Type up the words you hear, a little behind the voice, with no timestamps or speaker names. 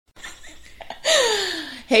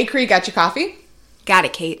Hey, Cree, got your coffee? Got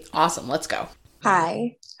it, Kate. Awesome. Let's go.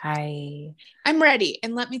 Hi. Hi. I'm ready.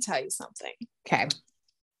 And let me tell you something. Okay.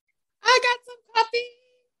 I got some coffee.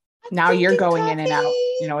 Now you're drinking going in and out.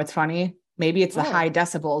 coffee. You know what's funny? Maybe it's the What? high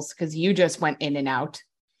decibels because you just went in and out.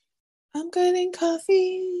 I'm getting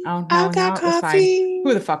coffee. Oh, no, I got it was fine. coffee.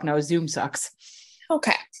 Who the fuck knows? Zoom sucks.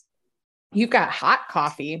 Okay. You've got hot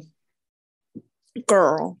coffee.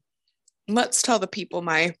 Girl, let's tell the people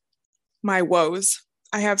my woes.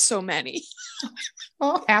 I have so many.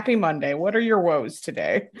 Well, happy Monday. What are your woes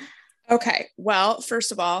today? Okay. Well,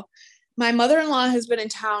 first of all, my mother-in-law has been in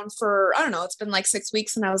town for, I don't know, it's been like 6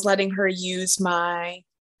 weeks, and I was letting her use my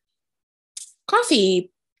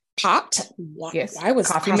coffee pot. Yes. Why was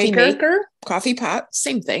Coffee coffee maker? maker? Coffee pot,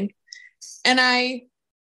 same thing. And I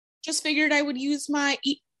just figured I would use my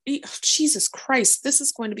Jesus Christ, this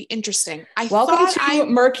is going to be interesting. Welcome to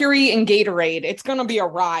Mercury and Gatorade. It's going to be a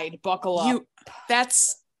ride. Buckle up.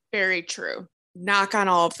 That's very true. Knock on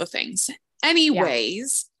all of the things.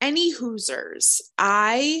 Anyways, any Hoosers,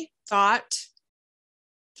 I thought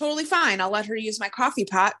totally fine. I'll let her use my coffee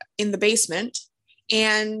pot in the basement.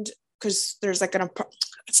 And because there's like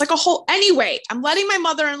it's like a whole, anyway, I'm letting my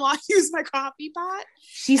mother-in-law use my coffee pot.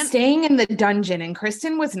 She's staying in the dungeon, and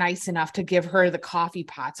Kristen was nice enough to give her the coffee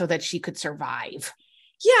pot so that she could survive.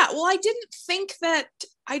 Yeah, well, I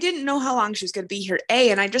didn't know how long she was going to be here,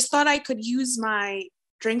 and I just thought I could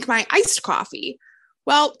drink my iced coffee.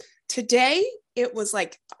 Well, today it was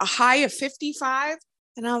like a high of 55,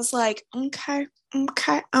 and I was like, okay,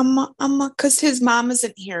 because his mom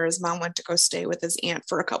isn't here. His mom went to go stay with his aunt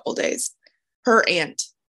for a couple days. Her aunt,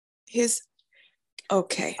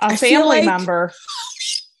 A family member.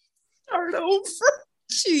 Start over.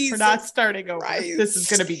 Jesus. We're not starting over. Christ. This is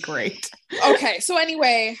going to be great. Okay, so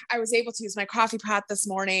anyway, I was able to use my coffee pot this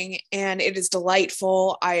morning, and it is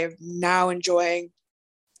delightful. I am now enjoying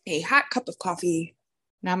a hot cup of coffee.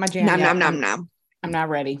 Not my jam. Nom. I'm not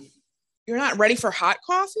ready. You're not ready for hot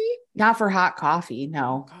coffee? Not for hot coffee.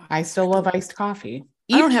 No, I still love iced coffee.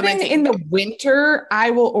 I don't have anything. In the winter,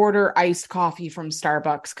 I will order iced coffee from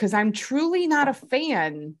Starbucks because I'm truly not a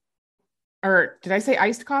fan. Or did I say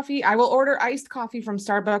iced coffee? I will order iced coffee from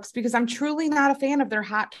Starbucks because I'm truly not a fan of their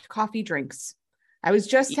hot coffee drinks. I was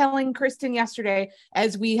just telling Kristen yesterday,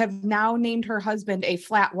 as we have now named her husband a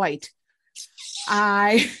flat white.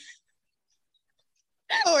 Oh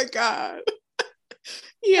my God.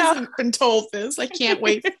 He hasn't been told this. I can't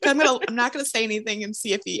wait. I'm not gonna say anything and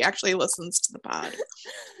see if he actually listens to the pod.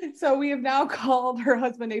 So we have now called her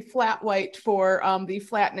husband a flat white for the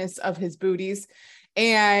flatness of his booties.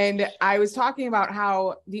 And I was talking about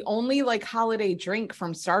how the only like holiday drink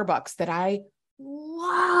from Starbucks that I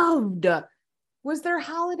loved was their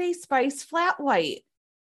holiday spice flat white.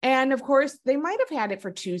 And of course, they might have had it for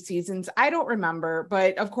 2 seasons. I don't remember,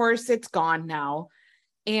 but of course it's gone now.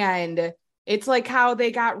 And it's like how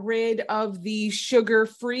they got rid of the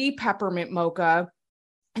sugar-free peppermint mocha.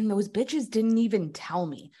 And those bitches didn't even tell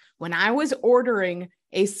me. When I was ordering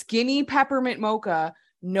a skinny peppermint mocha,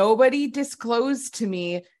 nobody disclosed to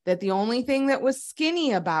me that the only thing that was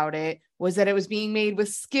skinny about it was that it was being made with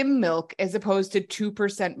skim milk as opposed to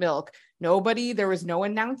 2% milk. There was no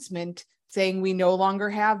announcement saying we no longer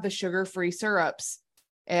have the sugar-free syrups.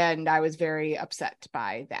 And I was very upset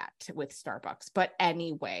by that with Starbucks. But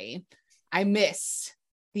anyway, I miss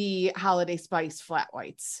the holiday spice flat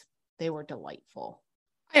whites. They were delightful.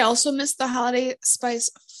 I also miss the holiday spice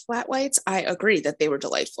flat whites. I agree that they were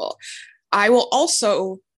delightful. I will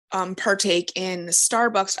also partake in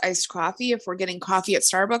Starbucks iced coffee. If we're getting coffee at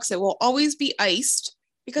Starbucks, it will always be iced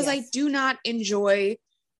because I do not enjoy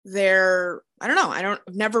I've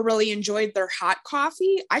never really enjoyed their hot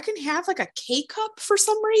coffee. I can have like a K-cup for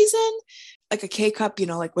some reason, like a K-cup,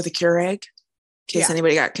 like with a Keurig, in case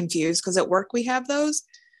anybody got confused, because at work we have those.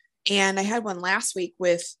 And I had one last week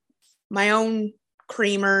with my own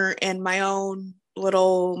creamer and my own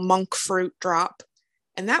little monk fruit drop.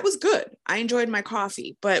 And that was good. I enjoyed my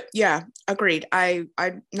coffee, but yeah, agreed. I'm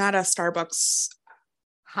not a Starbucks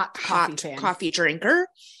hot coffee drinker.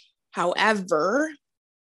 However,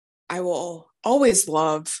 I will always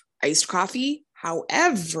love iced coffee.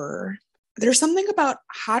 However, there's something about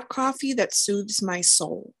hot coffee that soothes my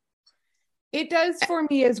soul. It does for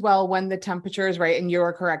me as well when the temperature is right. And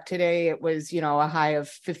you're correct. Today it was, a high of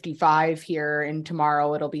 55 here, and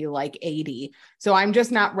tomorrow it'll be like 80. So I'm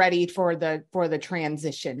just not ready for the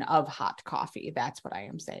transition of hot coffee. That's what I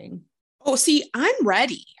am saying. Oh, see, I'm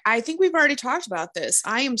ready. I think we've already talked about this.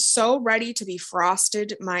 I am so ready to be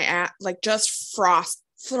frosted. Just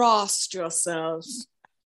frost yourself.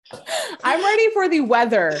 I'm ready for the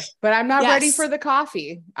weather, but I'm not ready for the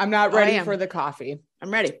coffee. I'm not ready for the coffee.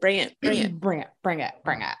 I'm ready. Bring it. Bring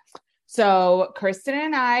it. So Kristen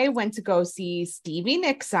and I went to go see Stevie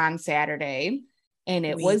Nicks on Saturday, and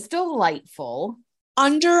it was delightful.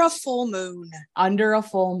 Under a full moon.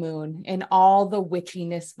 And all the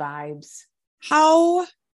witchiness vibes. How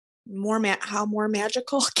more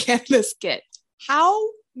magical can this get? How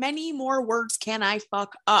many more words can I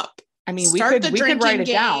fuck up? I mean, we could write it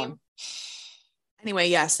down. Anyway,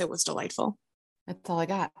 yes, it was delightful. That's all I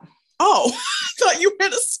got. Oh, I thought you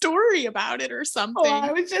had a story about it or something. Oh,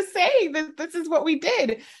 I was just saying that this is what we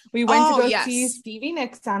did. We went to go see Stevie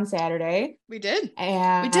Nicks on Saturday. We did.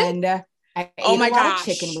 And I ate a lot of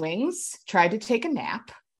chicken wings, tried to take a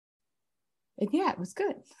nap. And yeah, it was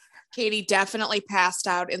good. Katie definitely passed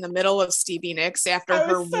out in the middle of Stevie Nicks after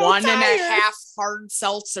her 1.5 hard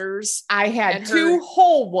seltzers. I had 2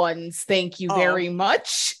 whole ones. Thank you very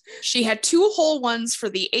much. She had 2 whole ones for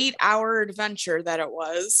the 8-hour adventure that it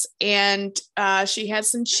was. And she had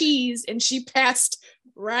some cheese and she passed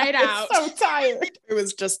right out. So tired.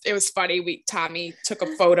 It was funny. Tommy took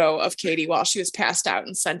a photo of Katie while she was passed out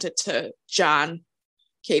and sent it to John,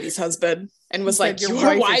 Katie's husband, and was like,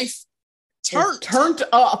 your wife turned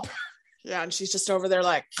up. Yeah, and she's just over there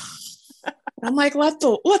like, I'm like, let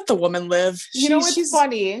the woman live. You know what's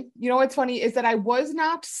funny? You know what's funny is that I was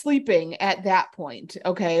not sleeping at that point.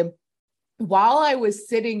 Okay. While I was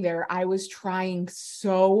sitting there, I was trying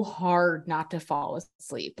so hard not to fall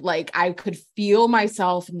asleep. Like I could feel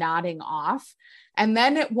myself nodding off. And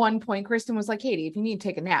then at one point, Kristen was like, Katie, if you need to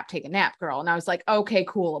take a nap, girl. And I was like, okay,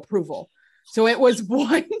 cool, approval. So it was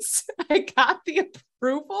once I got the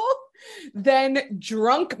approval, then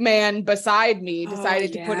drunk man beside me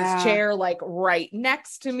decided to put his chair like right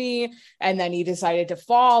next to me. And then he decided to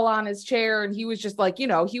fall on his chair. And he was just like,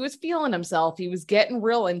 he was feeling himself. He was getting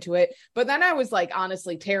real into it. But then I was like,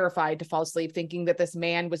 honestly terrified to fall asleep, thinking that this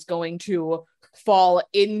man was going to fall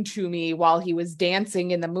into me while he was dancing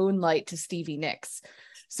in the moonlight to Stevie Nicks.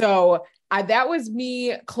 So that was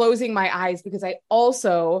me closing my eyes because I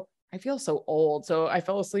feel so old. So I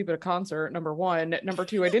fell asleep at a concert, number one. Number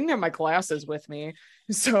two, I didn't have my glasses with me.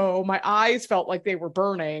 So my eyes felt like they were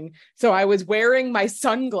burning. So I was wearing my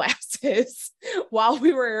sunglasses while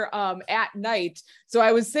we were at night. So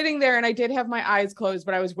I was sitting there and I did have my eyes closed,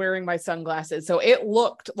 but I was wearing my sunglasses. So it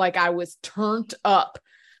looked like I was turned up.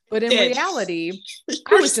 But in reality,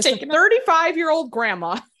 I was just a 35-year-old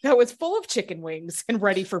grandma that was full of chicken wings and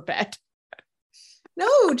ready for bed.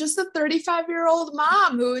 No, just a 35-year-old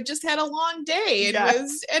mom who just had a long day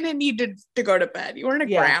and it needed to go to bed. You weren't a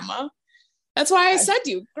grandma. That's why I said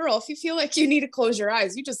to you, girl, if you feel like you need to close your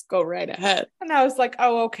eyes, you just go right ahead. And I was like,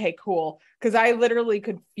 oh, okay, cool. Because I literally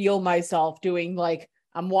could feel myself doing like,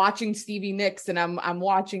 I'm watching Stevie Nicks and I'm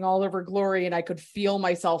watching All Over Glory and I could feel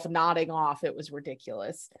myself nodding off. It was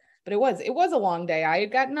ridiculous. But it was a long day. I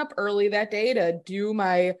had gotten up early that day to do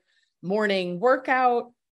my morning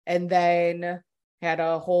workout and then had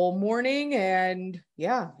a whole morning, and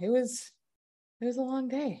it was a long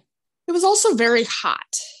day. It was also very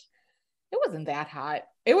hot. It wasn't that hot.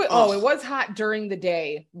 It was hot during the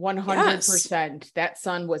day. 100%. Yes. That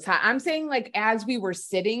sun was hot. I'm saying like as we were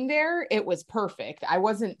sitting there, it was perfect. I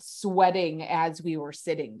wasn't sweating as we were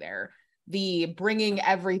sitting there. The bringing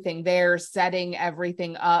everything there, setting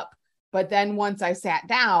everything up. But then once I sat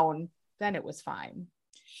down, then it was fine.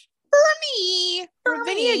 For me,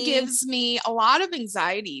 Ravinia gives me a lot of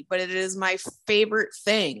anxiety, but it is my favorite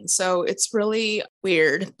thing. So it's really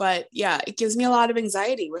weird. But yeah, it gives me a lot of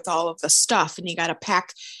anxiety with all of the stuff. And you got to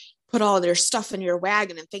put all of their stuff in your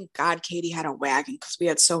wagon. And thank God Katie had a wagon because we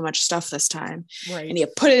had so much stuff this time. Right. And you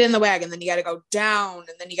put it in the wagon, then you got to go down,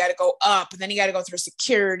 and then you got to go up, and then you got to go through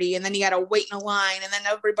security, and then you got to wait in a line. And then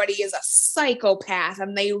everybody is a psychopath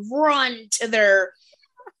and they run to their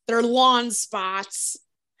lawn spots.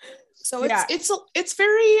 So it's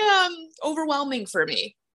very overwhelming for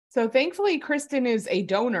me. So thankfully, Kristen is a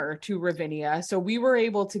donor to Ravinia. So we were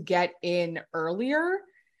able to get in earlier.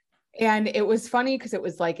 And it was funny because it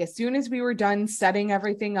was like, as soon as we were done setting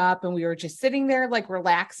everything up and we were just sitting there, like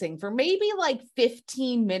relaxing for maybe like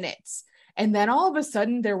 15 minutes. And then all of a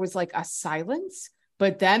sudden there was like a silence,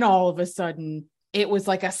 but then all of a sudden it was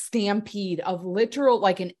like a stampede of literal,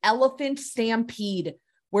 like an elephant stampede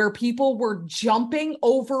where people were jumping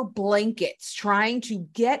over blankets, trying to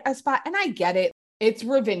get a spot. And I get it. It's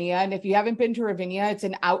Ravinia. And if you haven't been to Ravinia, it's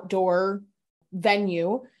an outdoor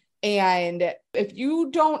venue. And if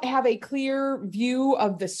you don't have a clear view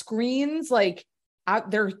of the screens, like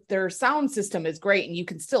their sound system is great and you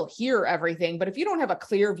can still hear everything. But if you don't have a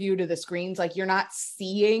clear view to the screens, like you're not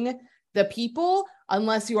seeing the people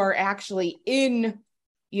unless you are actually in,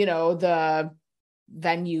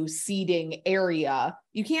 venue seating area,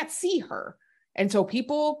 you can't see her. And so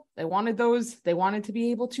people, they wanted to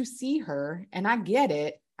be able to see her. And I get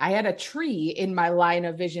it. I had a tree in my line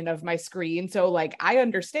of vision of my screen. So like, I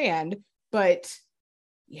understand, but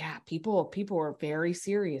yeah, people were very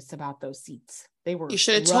serious about those seats. They were. You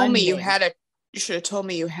should have told me you had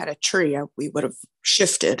a tree. We would have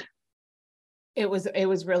shifted. It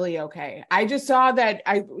was really okay. I just saw that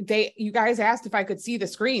you guys asked if I could see the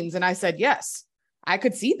screens, and I said yes, I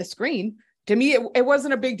could see the screen. To me, it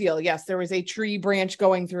wasn't a big deal. Yes, there was a tree branch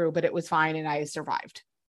going through, but it was fine, and I survived.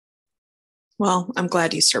 Well, I'm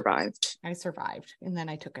glad you survived. I survived, and then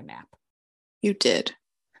I took a nap. You did.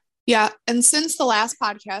 Yeah, and since the last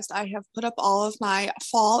podcast, I have put up all of my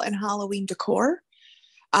fall and Halloween decor.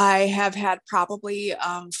 I have had probably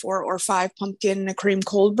 4 or 5 pumpkin cream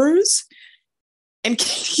cold brews, and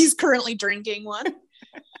he's currently drinking one.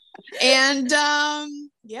 And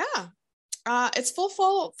it's full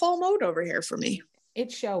fall mode over here for me.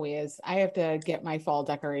 It show is. I have to get my fall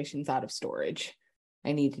decorations out of storage.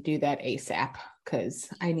 I need to do that ASAP because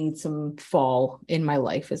I need some fall in my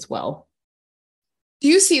life as well. Do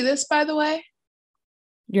you see this, by the way?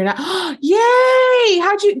 You're not. Yay!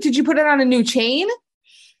 Did you put it on a new chain?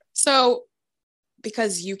 So,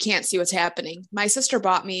 because you can't see what's happening, my sister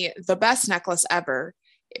bought me the best necklace ever.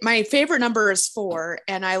 My favorite number is 4.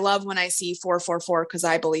 And I love when I see 444 because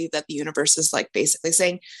I believe that the universe is like basically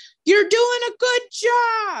saying, you're doing a good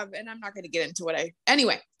job. And I'm not going to get into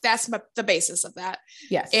anyway, that's the basis of that.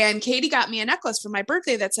 Yes. And Katie got me a necklace for my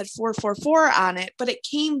birthday that said 444 on it, but it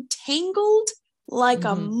came tangled like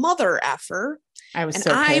a mother effer. I was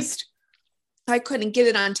so pissed. I couldn't get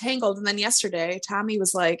it untangled. And then yesterday, Tommy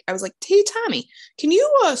was like, I was like, hey, Tommy, can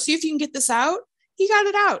you see if you can get this out? He got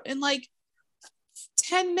it out in like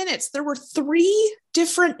 10 minutes. There were 3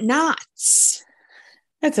 different knots.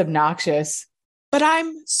 That's obnoxious. But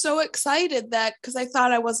I'm so excited that because I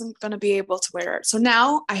thought I wasn't going to be able to wear it. So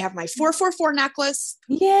now I have my 444 necklace.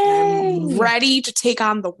 Yay! I'm ready to take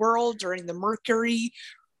on the world during the Mercury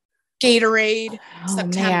Gatorade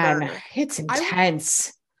September. Man, it's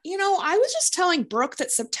intense. I was just telling Brooke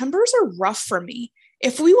that Septembers are rough for me.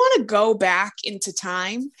 If we want to go back into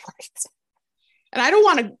time, and I don't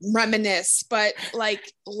want to reminisce, but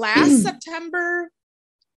like last September,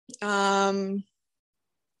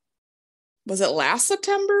 was it last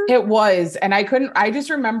September? It was. And I just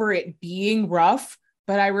remember it being rough,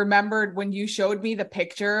 but I remembered when you showed me the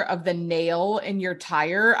picture of the nail in your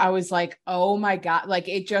tire, I was like, oh my God, like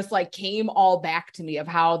it just like came all back to me of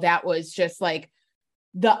how that was just like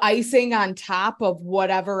the icing on top of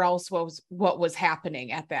whatever else what was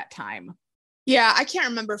happening at that time. Yeah, I can't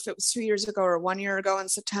remember if it was 2 years ago or 1 year ago in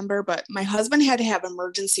September, but my husband had to have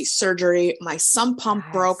emergency surgery. My sump pump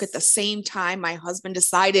broke at the same time. My husband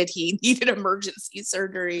decided he needed emergency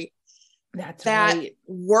surgery. That right.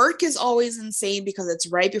 Work is always insane because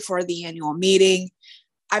it's right before the annual meeting.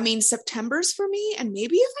 I mean, September's for me. And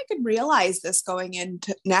maybe if I could realize this going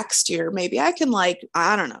into next year, maybe I can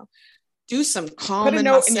I don't know, do some calming Put a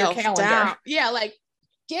note in your myself calendar. down. Yeah, like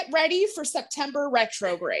get ready for September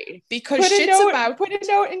retrograde because put a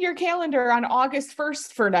note in your calendar on August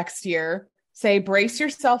 1st for next year. Say, brace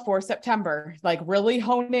yourself for September. Like really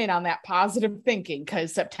hone in on that positive thinking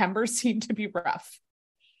because September seemed to be rough.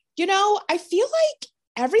 I feel like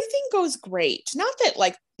everything goes great. Not that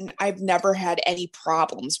like I've never had any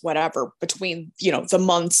problems, whatever, between, the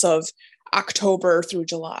months of October through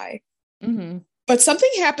July. Mm-hmm. But something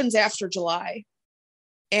happens after July.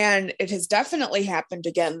 And it has definitely happened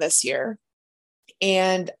again this year.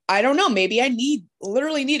 And I don't know, maybe I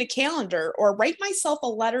literally need a calendar or write myself a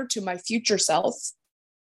letter to my future self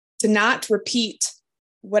to not repeat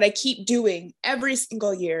what I keep doing every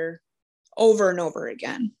single year over and over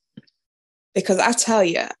again. Because I tell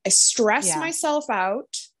you, I stress myself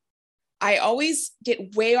out. I always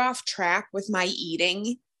get way off track with my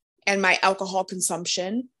eating and my alcohol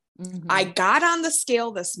consumption. Mm-hmm. I got on the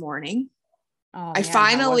scale this morning. Oh, I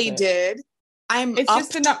finally did. It's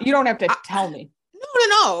just enough. You don't have to tell me.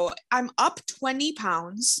 No. I'm up 20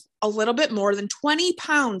 pounds, a little bit more than 20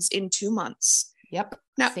 pounds in 2 months. Yep.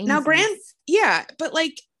 Now, but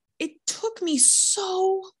like it took me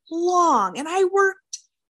so long and I worked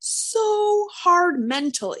so hard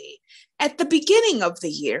mentally at the beginning of the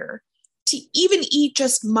year to even eat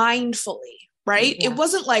just mindfully, right? Yeah. It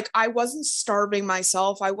wasn't like I wasn't starving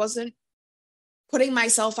myself. I wasn't putting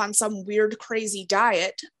myself on some weird, crazy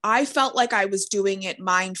diet. I felt like I was doing it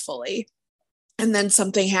mindfully. And then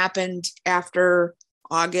something happened after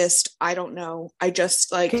August. I don't know. I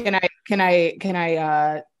just like, can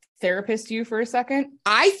I therapist you for a second?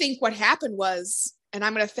 I think what happened was and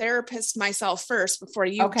I'm going to therapist myself first before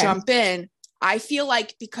you jump in. I feel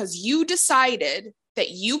like because you decided that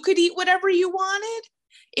you could eat whatever you wanted,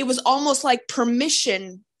 it was almost like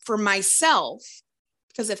permission for myself,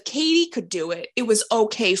 because if Katie could do it, it was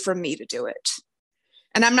okay for me to do it.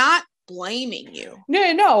 And I'm not blaming you.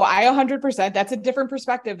 No, I 100%. That's a different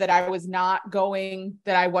perspective that I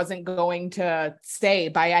wasn't going to say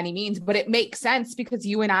by any means, but it makes sense because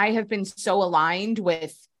you and I have been so aligned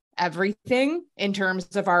with everything in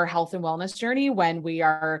terms of our health and wellness journey. When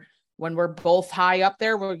we're both high up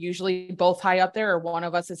there, we're usually both high up there, or one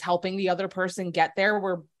of us is helping the other person get there.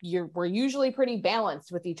 We're usually pretty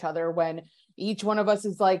balanced with each other when each one of us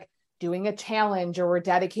is like doing a challenge, or we're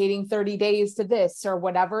dedicating 30 days to this or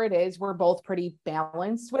whatever it is. We're both pretty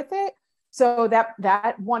balanced with it. So that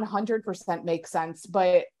 100% makes sense.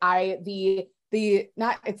 But it's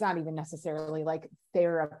not even necessarily like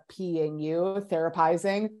therapizing you.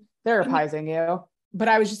 But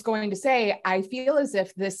I was just going to say, I feel as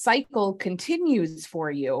if this cycle continues for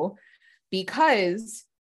you, because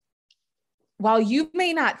while you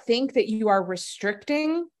may not think that you are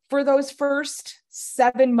restricting for those first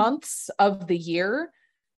 7 months of the year,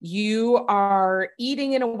 you are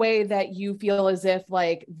eating in a way that you feel as if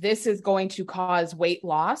like this is going to cause weight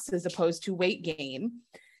loss as opposed to weight gain.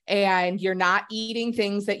 And you're not eating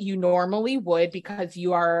things that you normally would because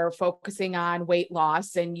you are focusing on weight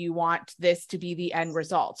loss and you want this to be the end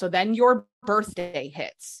result. So then your birthday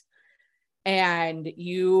hits and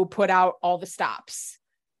you put out all the stops.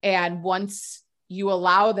 And once you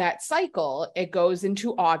allow that cycle, it goes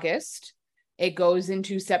into August, it goes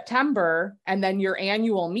into September, and then your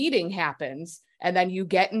annual meeting happens. And then you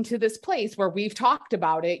get into this place where we've talked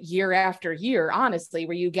about it year after year, honestly,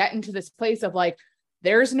 where you get into this place of like,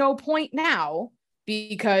 there's no point now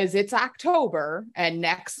because it's October and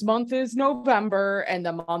next month is November and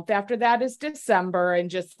the month after that is December. And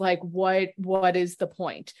just like, what is the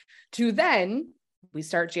point? To then we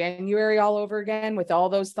start January all over again with all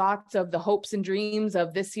those thoughts of the hopes and dreams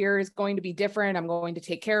of this year is going to be different. I'm going to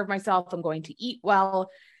take care of myself. I'm going to eat well.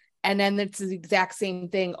 And then it's the exact same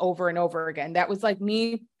thing over and over again. That was like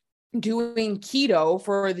me doing keto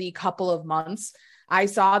for the couple of months. I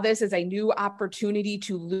saw this as a new opportunity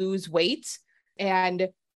to lose weight. And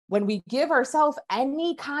when we give ourselves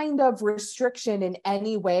any kind of restriction in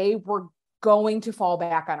any way, we're going to fall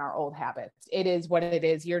back on our old habits. It is what it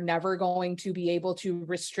is. You're never going to be able to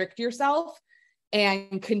restrict yourself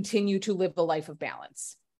and continue to live the life of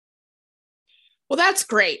balance. Well, that's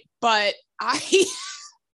great. But I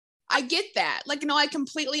get that. Like, I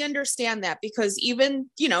completely understand that, because even,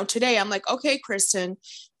 today I'm like, okay, Kristen,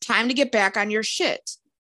 time to get back on your shit.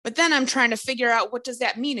 But then I'm trying to figure out, what does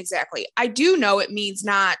that mean exactly? I do know it means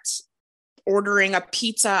not ordering a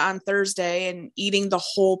pizza on Thursday and eating the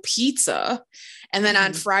whole pizza, and then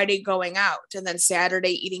on Friday going out, and then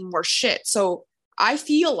Saturday eating more shit. So I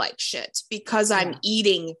feel like shit because I'm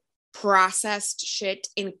eating processed shit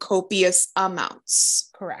in copious amounts.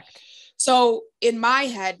 Correct. So in my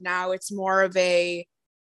head now, it's more of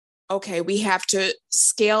okay, we have to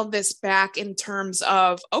scale this back in terms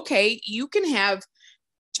of, okay, you can have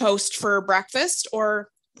toast for breakfast, or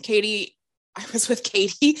Katie, I was with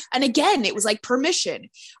Katie, and again, it was like permission.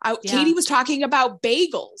 Katie was talking about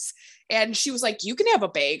bagels, and she was like, you can have a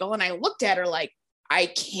bagel. And I looked at her like, I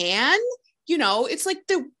can, it's like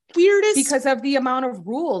the weirdest. Because of the amount of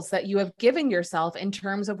rules that you have given yourself in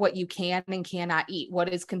terms of what you can and cannot eat, what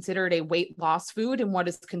is considered a weight loss food and what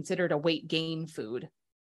is considered a weight gain food.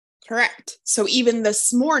 Correct. So even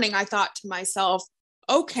this morning, I thought to myself,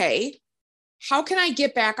 okay, how can I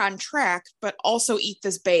get back on track, but also eat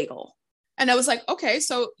this bagel? And I was like, okay,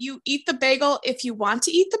 so you eat the bagel if you want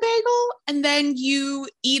to eat the bagel, and then you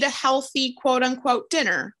eat a healthy, quote unquote,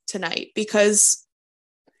 dinner tonight, because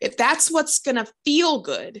if that's what's going to feel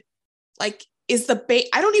good, like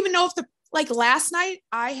I don't even know if like last night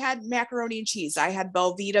I had macaroni and cheese. I had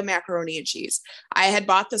Velveeta macaroni and cheese. I had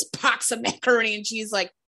bought this box of macaroni and cheese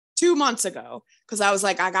like 2 months ago, because I was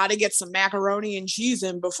like, I got to get some macaroni and cheese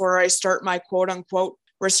in before I start my quote unquote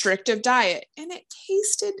restrictive diet. And it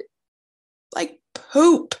tasted like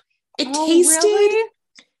poop. It tasted really?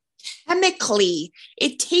 chemically.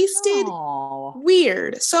 It tasted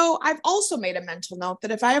weird. So I've also made a mental note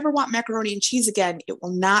that if I ever want macaroni and cheese again, it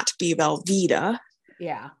will not be Velveeta.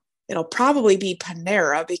 Yeah. It'll probably be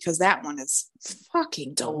Panera, because that one is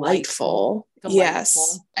fucking delightful.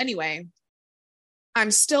 Yes. Anyway,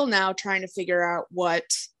 I'm still now trying to figure out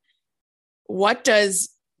what does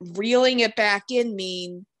reeling it back in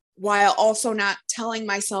mean, while also not telling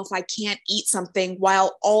myself I can't eat something,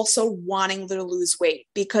 while also wanting to lose weight.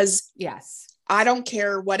 Because I don't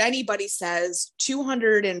care what anybody says,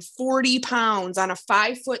 240 pounds on a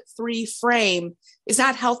 5'3" frame is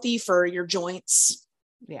not healthy for your joints.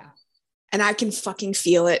 Yeah. And I can fucking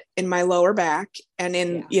feel it in my lower back and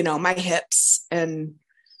in, my hips and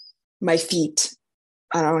my feet.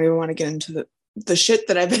 I don't even want to get into the shit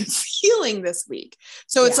that I've been feeling this week.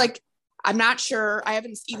 So it's like, I'm not sure. I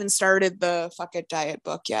haven't even started the Fuck It diet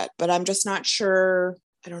book yet, but I'm just not sure.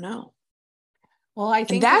 I don't know. Well, I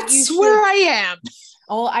think that's where I am.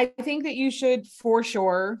 Well, I think that you should for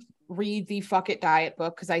sure read the Fuck It diet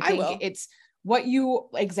book, because I think it's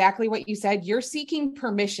exactly what you said. You're seeking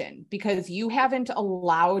permission because you haven't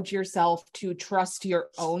allowed yourself to trust your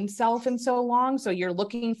own self in so long. So you're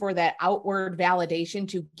looking for that outward validation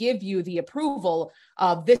to give you the approval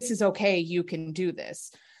of this is okay, you can do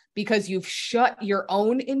this, because you've shut your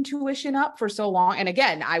own intuition up for so long. And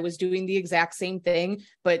again, I was doing the exact same thing,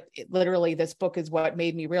 but literally this book is what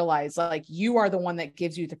made me realize, like, you are the one that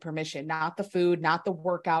gives you the permission, not the food, not the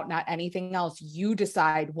workout, not anything else. You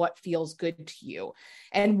decide what feels good to you.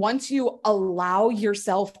 And once you allow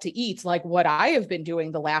yourself to eat, like what I have been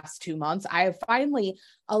doing the last 2 months, I have finally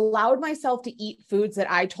allowed myself to eat foods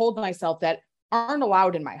that I told myself that aren't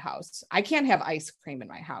allowed in my house. I can't have ice cream in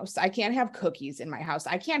my house. I can't have cookies in my house.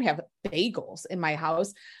 I can't have bagels in my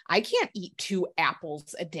house. I can't eat 2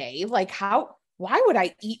 apples a day. Like, why would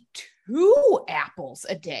I eat 2 apples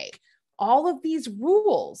a day? All of these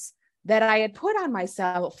rules that I had put on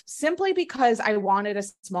myself simply because I wanted a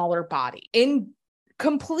smaller body. In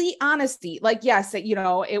complete honesty, like, yes,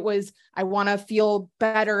 it was, I want to feel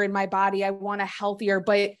better in my body. I want a healthier,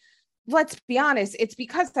 but let's be honest, it's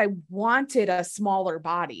because I wanted a smaller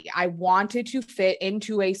body. I wanted to fit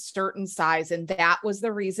into a certain size. And that was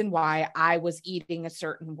the reason why I was eating a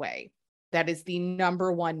certain way. That is the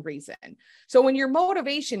number one reason. So when your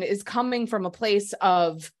motivation is coming from a place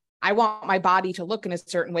of, I want my body to look in a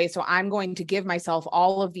certain way, so I'm going to give myself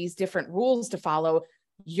all of these different rules to follow,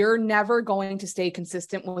 you're never going to stay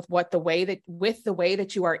consistent with the way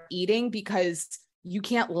that you are eating, because you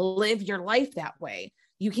can't live your life that way.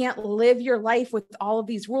 You can't live your life with all of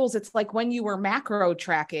these rules. It's like when you were macro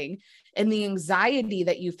tracking and the anxiety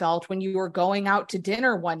that you felt when you were going out to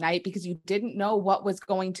dinner one night because you didn't know what was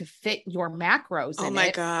going to fit your macros. Oh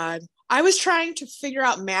my God. I was trying to figure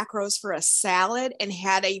out macros for a salad and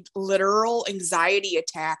had a literal anxiety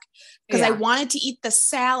attack because I wanted to eat the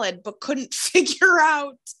salad, but couldn't figure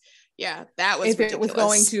out. Yeah, that was ridiculous.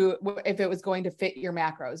 If it was going to fit your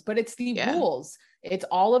macros, but it's the rules. It's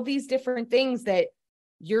all of these different things that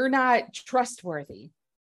you're not trustworthy.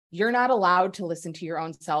 You're not allowed to listen to your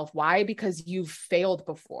own self. Why? Because you've failed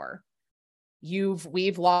before.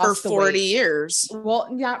 We've lost for 40 years. Well,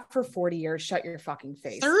 not for 40 years. Shut your fucking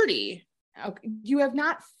face. 30. Okay. You have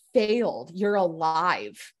not failed. You're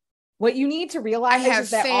alive. What you need to realize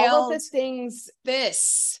is that all of the things.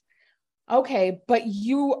 Okay, but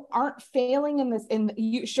you aren't failing in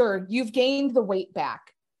this. Sure, you've gained the weight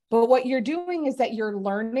back. But what you're doing is that you're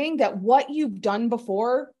learning that what you've done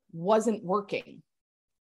before wasn't working.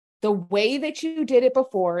 The way that you did it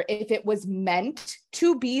before, if it was meant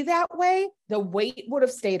to be that way, the weight would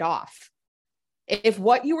have stayed off. If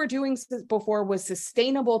what you were doing before was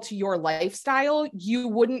sustainable to your lifestyle, you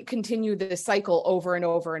wouldn't continue this cycle over and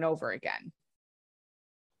over and over again.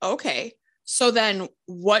 Okay. So then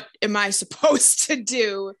what am I supposed to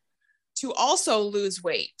do to also lose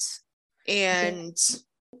weight? And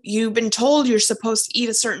you've been told you're supposed to eat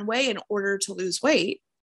a certain way in order to lose weight.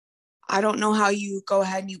 I don't know how you go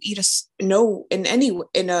ahead and you eat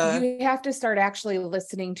you have to start actually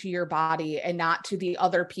listening to your body and not to the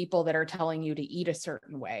other people that are telling you to eat a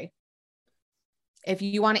certain way. If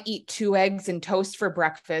you want to eat 2 eggs and toast for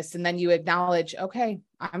breakfast, and then you acknowledge, okay,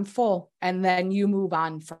 I'm full, and then you move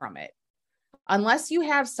on from it. Unless you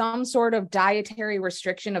have some sort of dietary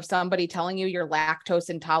restriction of somebody telling you you're lactose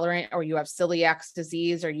intolerant or you have celiac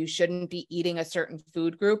disease or you shouldn't be eating a certain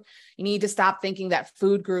food group, you need to stop thinking that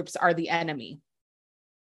food groups are the enemy,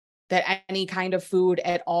 that any kind of food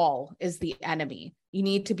at all is the enemy. You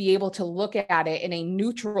need to be able to look at it in a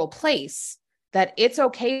neutral place, that it's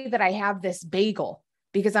okay that I have this bagel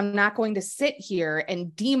because I'm not going to sit here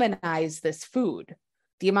and demonize this food.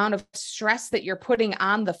 The amount of stress that you're putting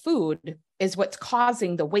on the food is what's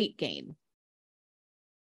causing the weight gain.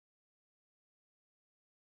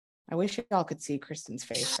 I wish y'all could see Kristen's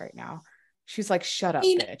face right now. She's like, shut up,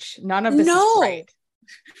 bitch. None of this is right.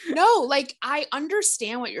 No, like, I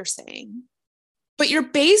understand what you're saying, but you're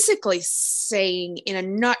basically saying in a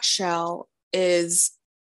nutshell is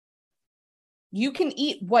you can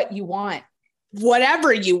eat what you want.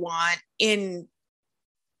 Whatever you want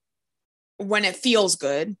when it feels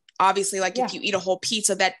good. Obviously, like Yeah. if you eat a whole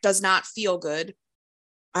pizza, that does not feel good.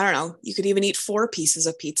 I don't know. You could even eat 4 pieces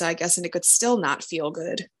of pizza, I guess, and it could still not feel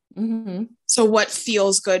good. Mm-hmm. So what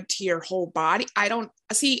feels good to your whole body? I don't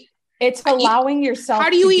see. It's allowing yourself. How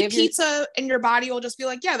do you to eat give pizza and your body will just be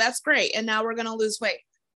like, yeah, that's great. And now we're going to lose weight.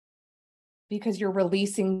 Because you're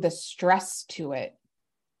releasing the stress to it.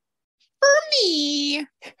 For me.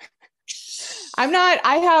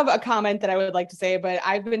 I have a comment that I would like to say, but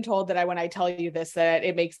I've been told that when I tell you this, that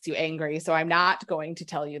it makes you angry. So I'm not going to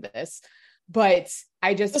tell you this, but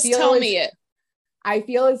I just feel tell me it. I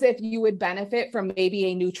feel as if you would benefit from maybe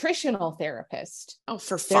a nutritional therapist. Oh,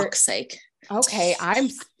 for fuck's sake. Okay.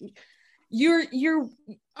 You're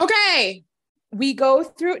okay. We go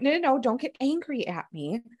through, no, don't get angry at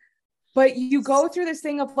me, but you go through this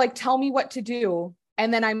thing of like, tell me what to do.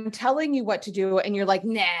 And then I'm telling you what to do. And you're like,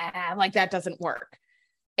 nah, like that doesn't work.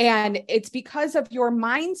 And it's because of your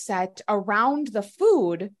mindset around the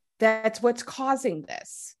food. That's what's causing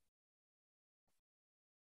this.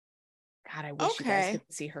 God, I wish you guys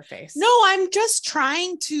could see her face. No, I'm just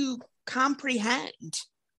trying to comprehend.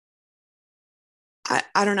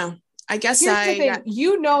 I don't know. I guess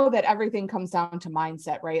you know that everything comes down to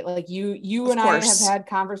mindset, right? Like you and I have had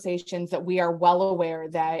conversations that we are well aware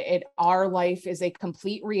that our life is a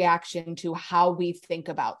complete reaction to how we think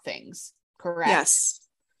about things. Correct?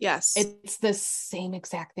 Yes. It's the same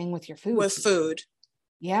exact thing with your food. With food.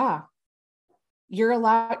 Yeah. You're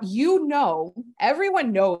allowed,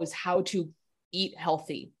 everyone knows how to eat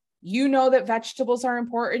healthy. You know that vegetables are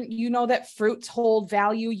important. You know that fruits hold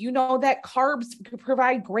value. You know that carbs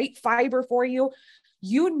provide great fiber for you.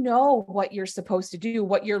 You know what you're supposed to do.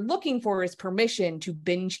 What you're looking for is permission to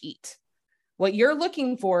binge eat. What you're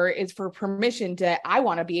looking for is for permission I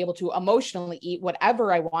want to be able to emotionally eat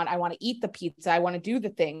whatever I want. I want to eat the pizza. I want to do the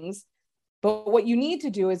things. But what you need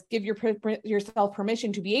to do is give yourself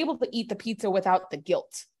permission to be able to eat the pizza without the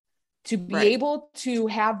guilt. To be able to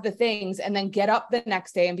have the things and then get up the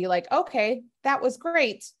next day and be like, okay, that was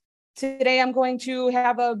great. Today I'm going to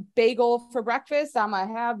have a bagel for breakfast. I'm going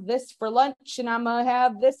to have this for lunch and I'm going to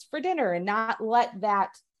have this for dinner, and not let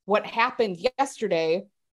what happened yesterday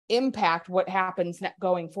impact what happens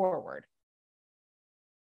going forward.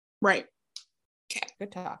 Right. Okay.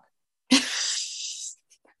 Good talk.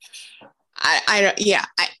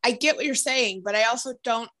 I get what you're saying, but I also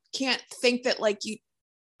can't think that like you,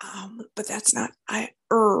 but that's not,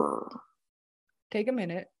 Take a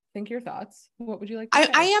minute. Think your thoughts. What would you like to say?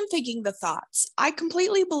 I am thinking the thoughts. I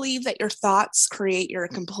completely believe that your thoughts create your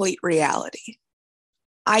complete reality.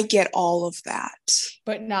 I get all of that.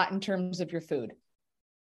 But not in terms of your food.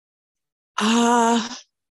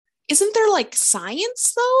 Isn't there like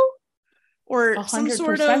science though? Or 100% some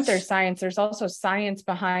sort of... there's science. There's also science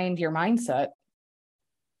behind your mindset.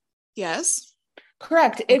 Yes.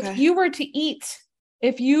 Correct. Okay. If you were to eat,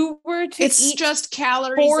 it's just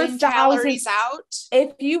calories in, calories out.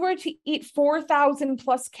 If you were to eat 4,000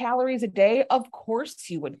 plus calories a day, of course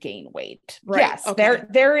you would gain weight. Right. Yes. Okay.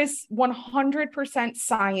 There is 100%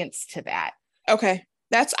 science to that. Okay.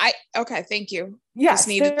 Okay. Thank you. Yes.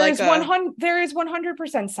 There is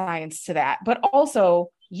 100% science to that, but also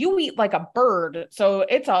you eat like a bird. So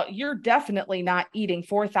you're definitely not eating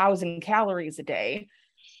 4,000 calories a day.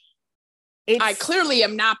 I clearly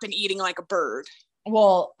am not been eating like a bird.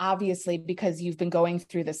 Well, obviously, because you've been going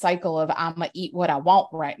through the cycle of I'm going to eat what I want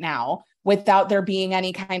right now without there being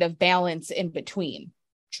any kind of balance in between.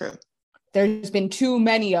 True. There's been too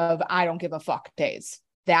many of I don't give a fuck days.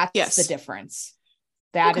 That's the difference.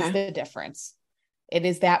 That is the difference. It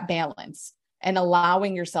is that balance and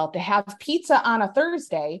allowing yourself to have pizza on a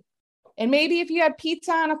Thursday. And maybe if you had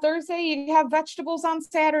pizza on a Thursday, you have vegetables on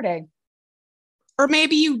Saturday. Or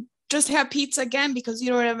maybe you just have pizza again because you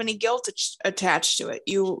don't have any guilt attached to it.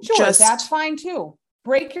 That's fine too.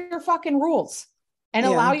 Break your fucking rules and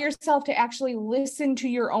allow yourself to actually listen to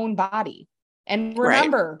your own body. And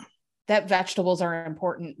remember that vegetables are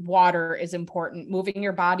important. Water is important. Moving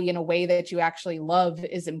your body in a way that you actually love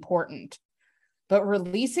is important. But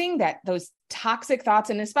releasing those toxic thoughts,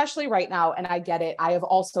 and especially right now, and I get it, I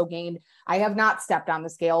have not stepped on the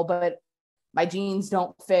scale, but my jeans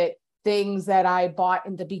don't fit. Things that I bought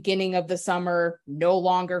in the beginning of the summer no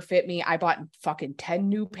longer fit me. I bought fucking 10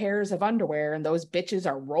 new pairs of underwear and those bitches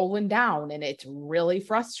are rolling down and it's really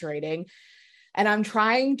frustrating. And I'm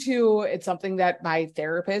it's something that my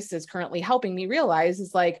therapist is currently helping me realize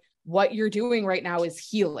is like, what you're doing right now is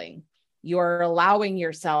healing. You're allowing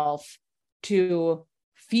yourself to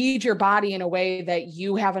feed your body in a way that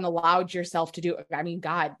you haven't allowed yourself to do. I mean,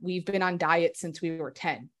 God, we've been on diets since we were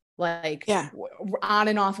 10. On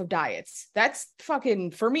and off of diets. That's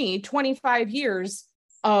fucking, for me, 25 years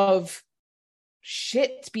of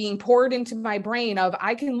shit being poured into my brain of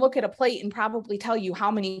I can look at a plate and probably tell you how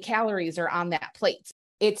many calories are on that plate.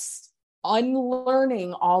 It's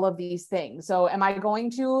unlearning all of these things. So am I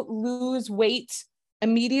going to lose weight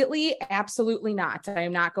immediately? Absolutely not. I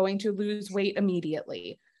am not going to lose weight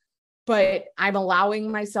immediately, but I'm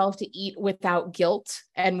allowing myself to eat without guilt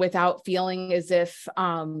and without feeling as if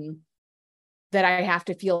that I have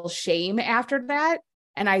to feel shame after that.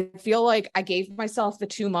 And I feel like I gave myself the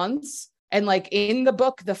 2 months. And like in the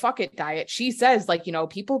book, The Fuck It Diet, she says like, you know,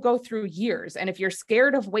 people go through years. And if you're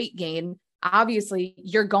scared of weight gain, obviously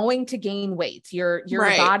you're going to gain weight. Your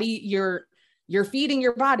Right. body, you're feeding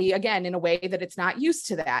your body again in a way that it's not used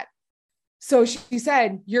to that. So she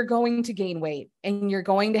said, you're going to gain weight and you're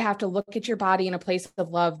going to have to look at your body in a place of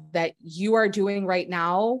love that you are doing right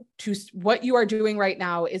now. What you are doing right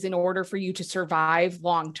now is in order for you to survive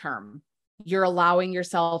long-term. You're allowing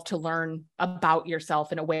yourself to learn about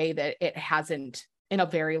yourself in a way that it hasn't in a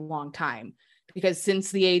very long time. Because since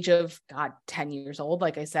the age of 10 years old,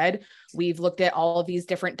 like I said, we've looked at all of these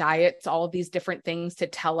different diets, all of these different things to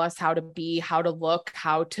tell us how to be, how to look,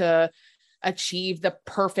 how to achieve the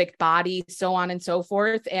perfect body, so on and so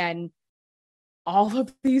forth. And all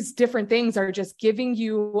of these different things are just giving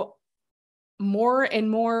you more and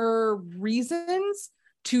more reasons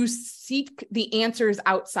to seek the answers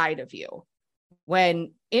outside of you.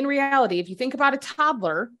 When in reality, if you think about a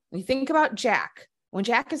toddler, and you think about Jack, when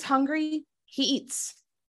Jack is hungry, he eats.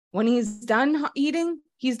 When he's done eating,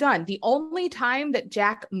 he's done. The only time that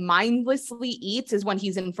Jack mindlessly eats is when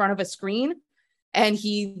he's in front of a screen and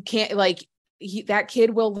he can't that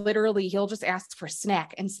kid will literally, he'll just ask for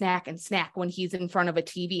snack and snack and snack when he's in front of a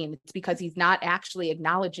TV. And it's because he's not actually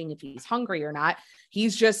acknowledging if he's hungry or not.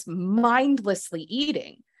 He's just mindlessly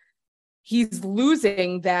eating. He's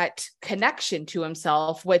losing that connection to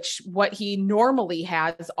himself, which what he normally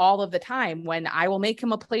has all of the time. When I will make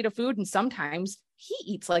him a plate of food and sometimes he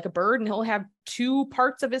eats like a bird and he'll have 2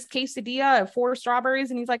 parts of his quesadilla, 4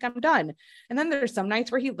 strawberries, and he's like, I'm done. And then there's some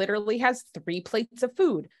nights where he literally has 3 plates of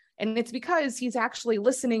food. And it's because he's actually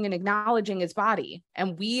listening and acknowledging his body.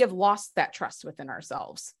 And we have lost that trust within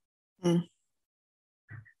ourselves.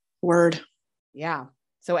 Word. Yeah.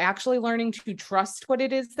 So actually learning to trust what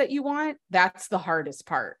it is that you want, that's the hardest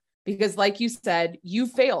part. Because like you said, you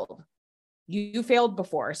failed. You failed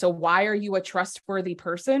before. So why are you a trustworthy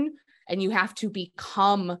person? And you have to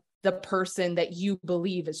become the person that you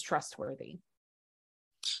believe is trustworthy.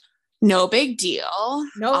 No big deal.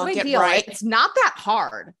 No big deal. Right. It's not that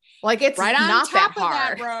hard. Like it's right on not top that of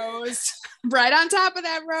hard. that, Rose. Right on top of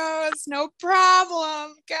that, Rose. No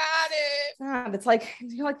problem. Got it. It's like,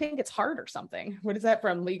 you like think it's hard or something. What is that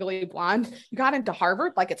from Legally Blonde? You got into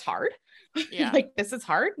Harvard like it's hard. Yeah. Like this is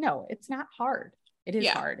hard. No, it's not hard. It is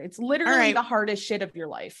hard. It's literally the hardest shit of your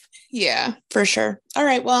life. Yeah, for sure. All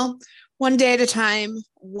right. Well, one day at a time.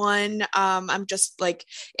 I'm just like,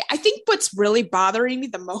 I think what's really bothering me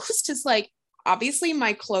the most is like, obviously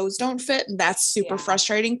my clothes don't fit, and that's super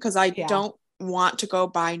frustrating because I don't want to go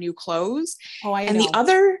buy new clothes. Oh, I know.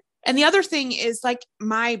 The other thing is like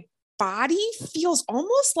my body feels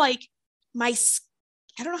almost like I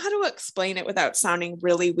don't know how to explain it without sounding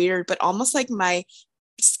really weird, but almost like my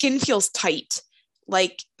skin feels tight.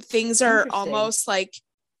 Like things are almost like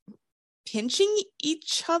pinching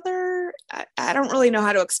each other. I don't really know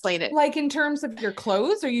how to explain it. Like in terms of your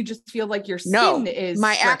clothes, or you just feel like your skin is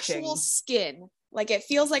my stretching? Actual skin. Like it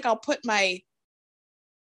feels like I'll put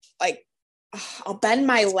I'll bend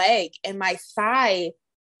my leg and my thigh.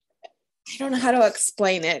 I don't know how to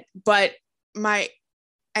explain it, but my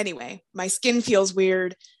skin feels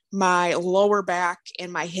weird. My lower back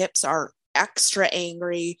and my hips are extra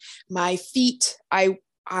angry. My feet, I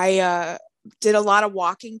did a lot of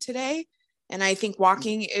walking today, and I think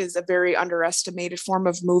walking is a very underestimated form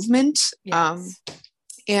of movement. Yes.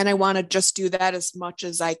 And I want to just do that as much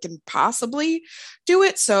as I can possibly do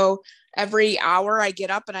it. So every hour I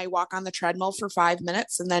get up and I walk on the treadmill for 5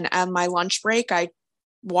 minutes. And then on my lunch break, I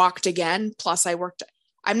walked again. Plus I worked.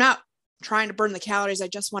 I'm not trying to burn the calories. I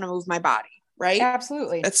just want to move my body. Right.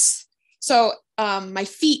 Absolutely. My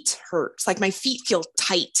feet hurts. Like my feet feel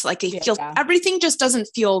tight. Like everything just doesn't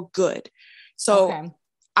feel good. So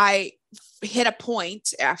I hit a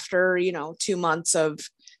point after, 2 months of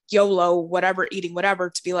YOLO, whatever, eating whatever,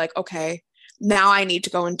 to be like, okay, now I need to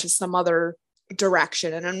go into some other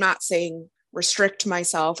direction. And I'm not saying restrict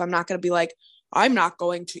myself. I'm not going to be like, I'm not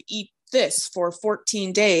going to eat this for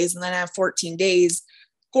 14 days and then have 14 days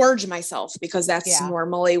gorge myself, because that's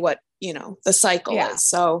normally what, the cycle is.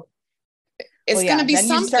 So it's going to be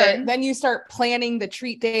something. Then you start planning the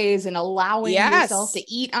treat days and allowing yourself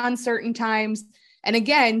to eat on certain times. And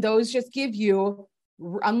again, those just give you,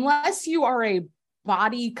 unless you are a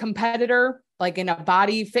body competitor, like in a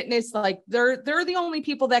body fitness, like they're the only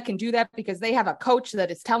people that can do that because they have a coach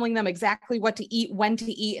that is telling them exactly what to eat, when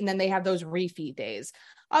to eat, and then they have those refeed days.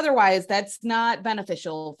 Otherwise, that's not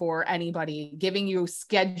beneficial for anybody, giving you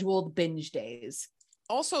scheduled binge days.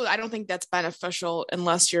 Also, I don't think that's beneficial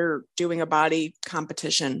unless you're doing a body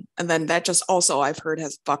competition. And then that just also, I've heard,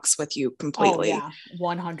 has fucks with you completely. Oh, yeah,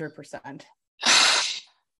 100%.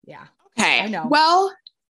 Yeah. Okay. I know. Well,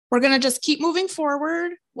 we're going to just keep moving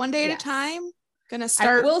forward one day at a time. Gonna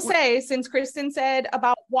start. I will say, since Kristen said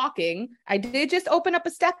about walking, I did just open up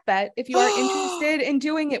a step bet. If you are interested in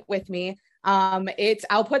doing it with me,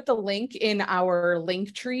 I'll put the link in our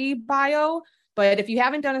Linktree bio. But if you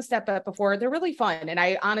haven't done a step bet before, they're really fun. And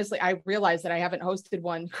I realized that I haven't hosted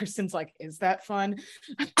one. Kristen's like, is that fun?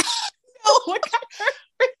 No, I'm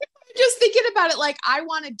just thinking about it. Like, I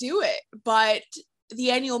want to do it, but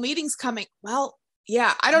the annual meeting's coming. Well,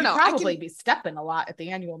 yeah, I don't know. Probably be stepping a lot at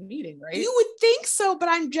the annual meeting, right? You would think so, but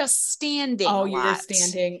I'm just standing. Oh, you're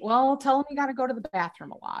standing. Well, tell them you got to go to the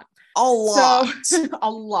bathroom a lot. A lot. So, a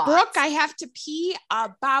lot. Brooke, I have to pee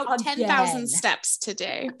about 10,000 steps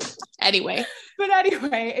today. Anyway. But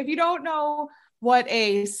anyway, if you don't know what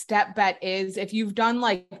a step bet is, if you've done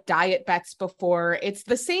like diet bets before, it's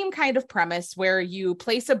the same kind of premise where you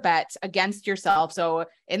place a bet against yourself. So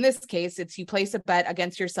in this case, it's you place a bet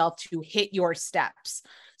against yourself to hit your steps.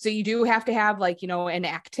 So you do have to have like, an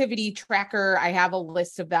activity tracker. I have a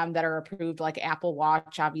list of them that are approved, like Apple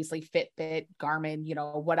Watch, obviously Fitbit, Garmin,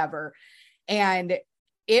 whatever. And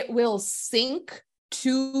it will sync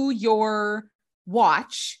to your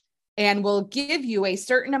watch and will give you a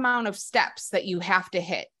certain amount of steps that you have to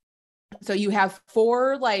hit. So you have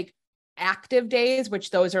 4 like active days, which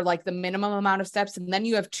those are like the minimum amount of steps. And then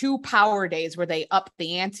you have 2 power days where they up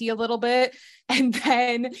the ante a little bit. And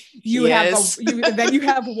then you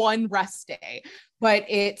have 1 rest day, but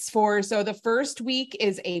so the first week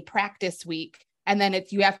is a practice week. And then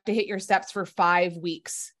you have to hit your steps for 5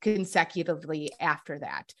 weeks consecutively after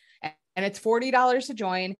that. And it's $40 to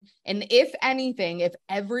join. And if anything, if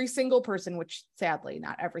every single person, which sadly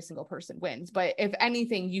not every single person wins, but if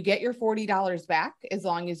anything, you get your $40 back as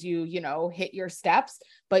long as you hit your steps.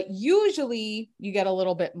 But usually you get a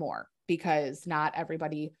little bit more because not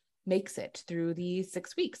everybody makes it through the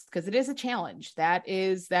 6 weeks, because it is a challenge. That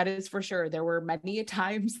is for sure. There were many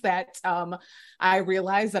times that I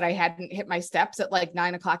realized that I hadn't hit my steps at like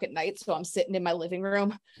 9:00 at night. So I'm sitting in my living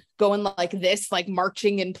room going like this, like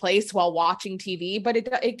marching in place while watching TV. But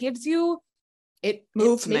it gives you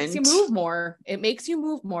movement. It makes you move more. It makes you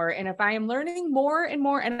move more. And if I am learning more and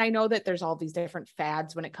more, and I know that there's all these different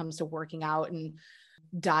fads when it comes to working out and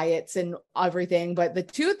diets and everything, but the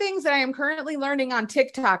 2 things that I am currently learning on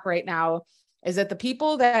TikTok right now is that the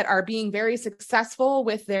people that are being very successful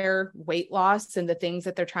with their weight loss and the things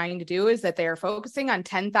that they're trying to do is that they are focusing on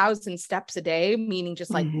 10,000 steps a day, meaning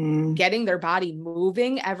just like getting their body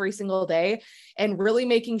moving every single day and really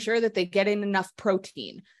making sure that they get in enough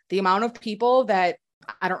protein. The amount of people that,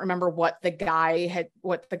 I don't remember what the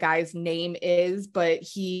guy's name is, but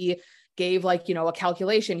he gave like, a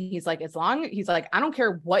calculation. He's like, I don't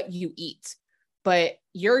care what you eat, but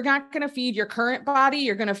you're not going to feed your current body.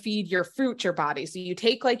 You're going to feed your future body. So you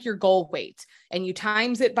take like your goal weight and you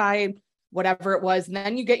times it by whatever it was. And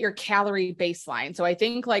then you get your calorie baseline. So I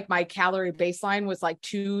think like my calorie baseline was like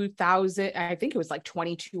 2,000. I think it was like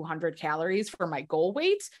 2,200 calories for my goal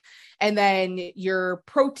weight. And then your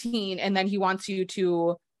protein. And then he wants you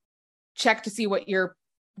to check to see what your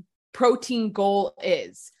protein goal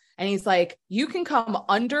is. And he's like, you can come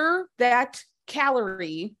under that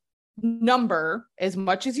calorie number as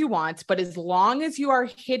much as you want, but as long as you are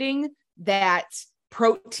hitting that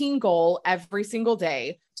protein goal every single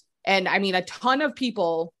day. And I mean, a ton of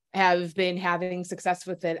people have been having success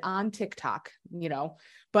with it on TikTok,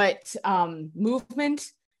 but movement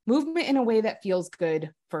in a way that feels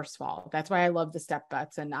good. First of all, that's why I love the step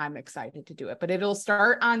bets and I'm excited to do it, but it'll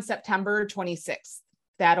start on September 26th.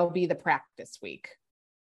 That'll be the practice week.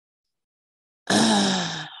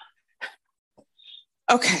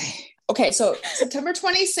 Okay. So September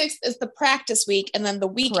 26th is the practice week. And then the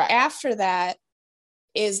week after that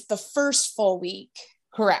is the first full week.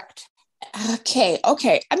 Correct. Okay.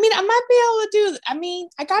 I mean, I might be able to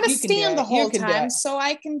I got to stand the whole time so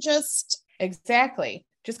I can just. Exactly.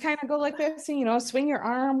 Just kind of go like this and, swing your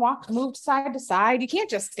arm, move side to side. You can't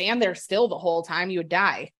just stand there still the whole time. You would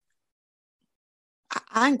die.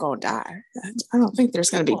 I ain't gonna die. I don't think there's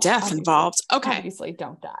going to be death involved. Okay. Obviously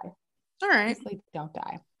don't die. All right. Obviously don't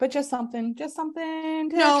die, but just something to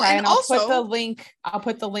no, try. And also, I'll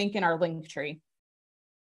put the link in our link tree.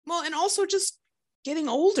 Well, and also just getting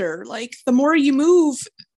older. Like the more you move,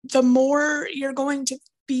 the more you're going to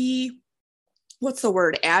be, what's the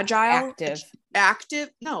word? Agile? Active?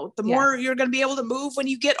 No, the more you're going to be able to move when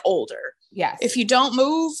you get older. Yes. If you don't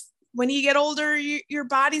move when you get older, your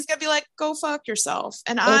body's going to be like, go fuck yourself.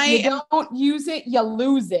 And if you don't use it, you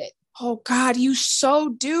lose it. Oh God, you so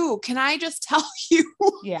do. Can I just tell you?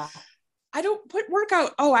 Yeah. I don't put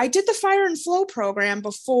workout. Oh, I did the Fire and Flow program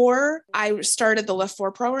before I started the Lift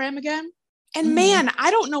 4 program again. And man,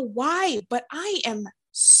 I don't know why, but I am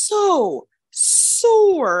so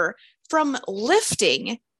sore from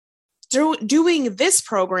lifting through doing this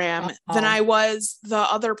program than I was the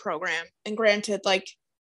other program. And granted, like,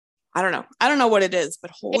 I don't know what it is,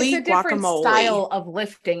 but holy it's a different guacamole. Style of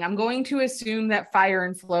lifting. I'm going to assume that Fire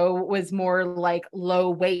and Flow was more like low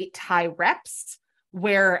weight, high reps,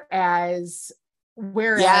 whereas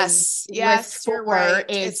yes, Lift 4 right.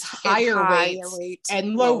 is higher weight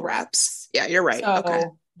and low reps. Yeah, you're right. So okay.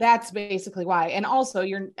 That's basically why. And also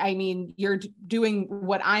you're doing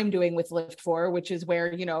what I'm doing with Lift 4, which is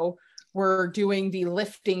where, we're doing the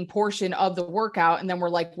lifting portion of the workout and then we're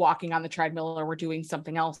like walking on the treadmill or we're doing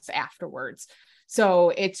something else afterwards. So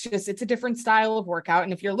it's a different style of workout.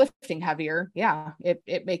 And if you're lifting heavier,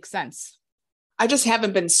 it makes sense. I just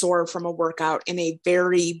haven't been sore from a workout in a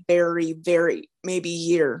very, very, very maybe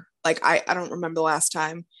year. Like I don't remember the last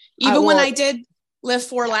time. Even when I did Lift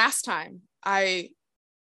 4 last time,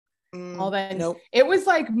 nope. It was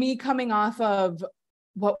like me coming off of,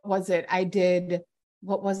 what was it?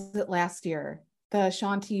 What was it last year? The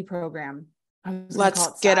Shanti program.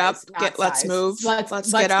 Let's get up. Let's move.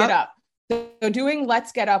 Let's get up. So doing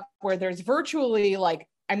Let's Get Up, where there's virtually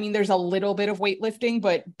there's a little bit of weightlifting,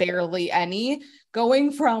 but barely any.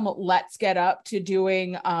 Going from Let's Get Up to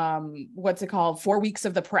doing 4 weeks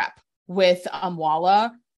of the prep with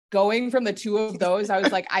Walla. Going from the two of those, I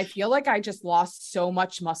was like, I feel like I just lost so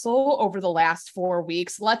much muscle over the last 4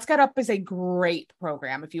 weeks. Let's Get Up is a great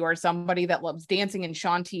program. If you are somebody that loves dancing, and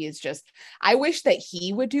Shanti is I wish that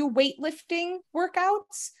he would do weightlifting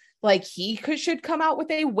workouts. Like should come out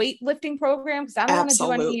with a weightlifting program, because I don't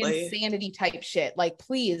want to do any insanity type shit. Like,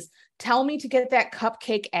 please tell me to get that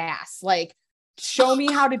cupcake ass. Like, show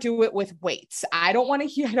me how to do it with weights. I don't want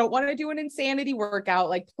to do an insanity workout.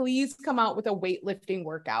 Like, please come out with a weightlifting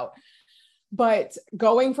workout. But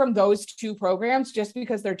going from those two programs, just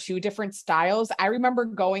because they're two different styles, I remember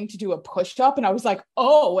going to do a push-up and I was like,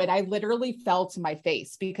 oh, and I literally fell to my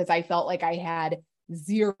face because I felt like I had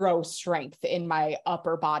zero strength in my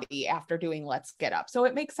upper body after doing Let's Get Up. So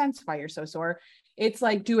it makes sense why you're so sore. It's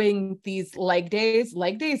like doing these leg days.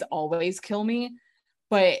 Leg days always kill me,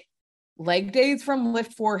 but leg days from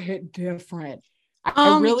Lift 4 hit different.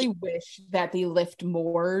 I really wish that the Lift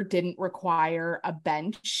More didn't require a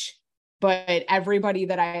bench, but everybody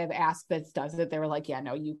that I have asked that does it, they were like, yeah,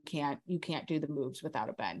 no, you can't do the moves without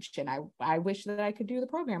a bench. And I wish that I could do the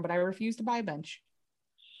program, but I refuse to buy a bench.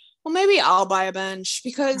 Well, maybe I'll buy a bench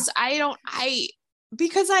because I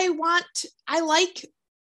like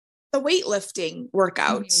the weightlifting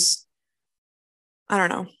workouts. I don't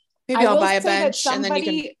know. Maybe I'll buy a bench and then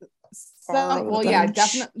you can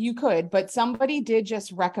definitely you could, but somebody did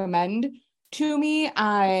just recommend to me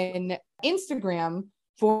on Instagram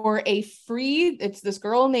for a free, it's this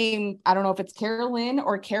girl named, I don't know if it's Carolyn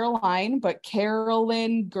or Caroline, but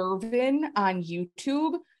Carolyn Gervin on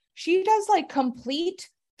YouTube. She does like complete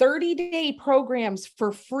 30-day programs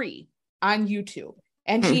for free on YouTube.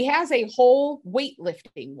 And she has a whole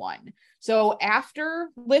weightlifting one. So after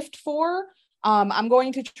Lift 4, I'm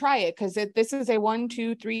going to try it because this is a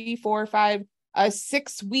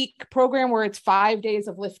 6-week program where it's 5 days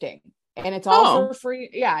of lifting, and it's all for free.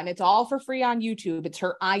 Yeah. And it's all for free on YouTube. It's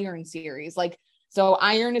her Iron series. So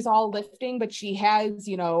Iron is all lifting, but she has,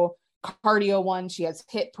 cardio ones, she has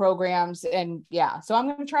HIIT programs, and so I'm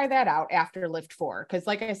going to try that out after Lift 4. Cause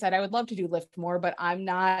like I said, I would love to do Lift More, but I'm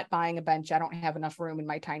not buying a bench. I don't have enough room in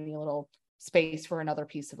my tiny little space for another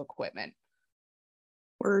piece of equipment.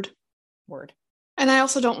 Word. And I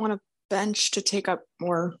also don't want a bench to take up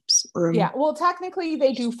more room. Yeah. Well, technically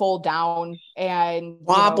they do fold down and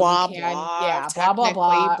blah. Yeah. Blah, blah,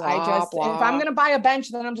 blah. If I'm going to buy a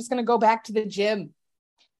bench, then I'm just going to go back to the gym.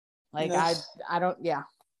 I don't.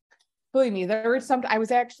 Believe me, there was I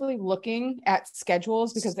was actually looking at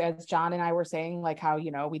schedules because as John and I were saying, like how,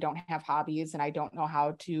 we don't have hobbies and I don't know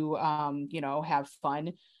how to, have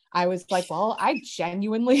fun. I was like, well, I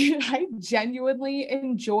genuinely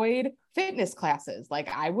enjoyed fitness classes. Like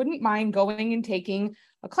I wouldn't mind going and taking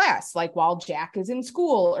a class, like while Jack is in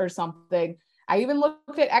school or something. I even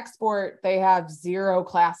looked at Export. They have 0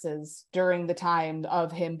 classes during the time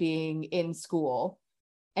of him being in school.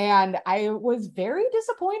 And I was very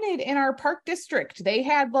disappointed in our park district. They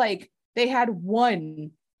had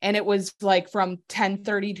one, and it was like from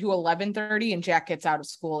 10:30 to 11:30, and Jack gets out of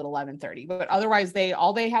school at 11:30. But otherwise they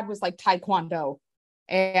had was like taekwondo,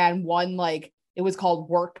 and one, like, it was called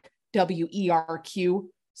Work, WERQ.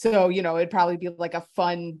 So, it'd probably be like a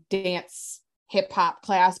fun dance hip hop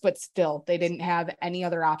class, but still they didn't have any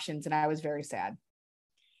other options. And I was very sad.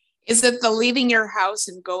 Is it the leaving your house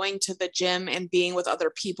and going to the gym and being with other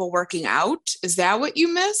people working out? Is that what you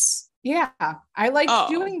miss? Yeah, I liked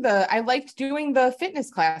doing the fitness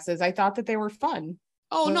classes. I thought that they were fun.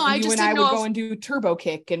 Oh, When no, I you just and I didn't would know go and do turbo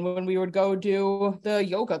kick, and when we would go do the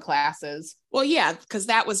yoga classes. well, yeah, because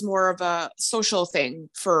that was more of a social thing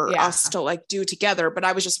for Yeah. us to like do together. But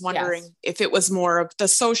I was just wondering Yes. if it was more of the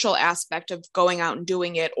social aspect of going out and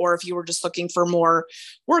doing it, or if you were just looking for more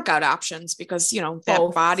workout options because, that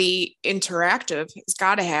Both. body interactive has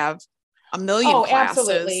got to have a million Oh, classes.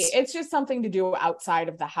 absolutely. It's just something to do outside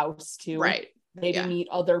of the house too. Right. Maybe Yeah. meet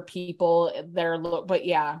other people there. But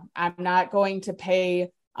yeah, I'm not going to pay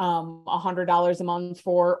 $100 a month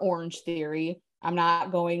for Orange Theory. I'm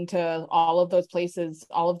not going to all of those places.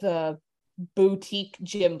 All of the boutique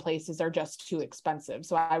gym places are just too expensive.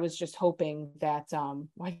 So I was just hoping that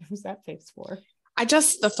why was that face for?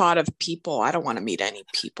 The thought of people. I don't want to meet any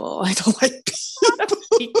people. I don't like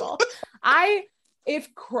People.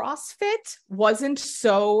 If CrossFit wasn't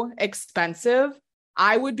so expensive,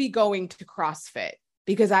 I would be going to CrossFit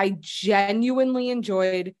because I genuinely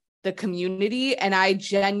enjoyed the community and I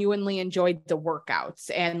genuinely enjoyed the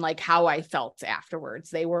workouts and like how I felt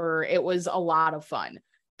afterwards. It was a lot of fun.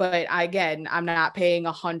 But again, I'm not paying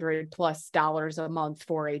 $100+ a month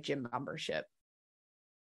for a gym membership.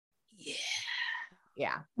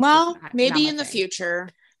 Yeah. Well, Not maybe my in the thing. future.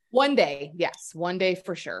 One day. Yes. One day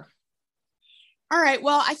for sure. All right.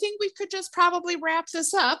 Well, I think we could just probably wrap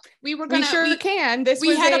this up. We Can.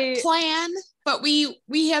 We had a plan, but we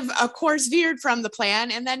have of course veered from the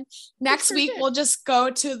plan, and then next week we'll just go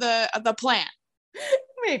to the plan.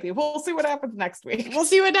 Maybe we'll see what happens next week. We'll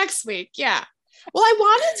see what next week. Yeah. Well, I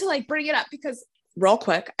wanted to like bring it up because real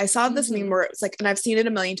quick, I saw this meme where it's like, and I've seen it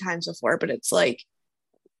a million times before, but it's like,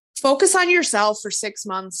 focus on yourself for 6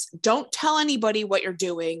 months. Don't tell anybody what you're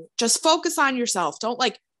doing. Just focus on yourself. Don't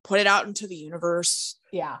like put it out into the universe.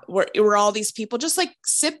 Yeah. Where all these people, just like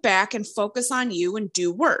sit back and focus on you and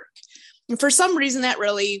do work. And for some reason that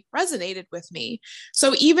really resonated with me.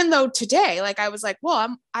 So even though today, like I was like,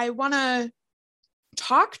 well, I want to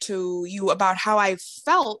talk to you about how I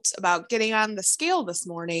felt about getting on the scale this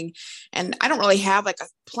morning. And I don't really have like a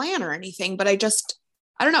plan or anything, but I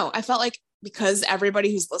don't know. I felt like because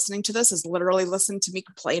everybody who's listening to this has literally listened to me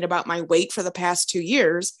complain about my weight for the past 2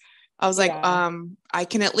 years, I was like, I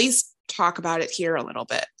can at least talk about it here a little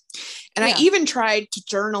bit. And I even tried to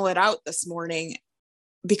journal it out this morning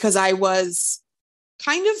because I was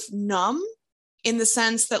kind of numb in the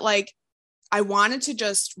sense that like, I wanted to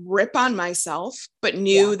just rip on myself, but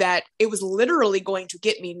knew that it was literally going to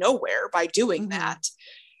get me nowhere by doing that.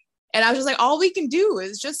 And I was just like, all we can do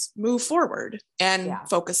is just move forward and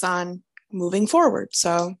focus on moving forward.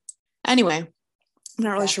 So anyway, I'm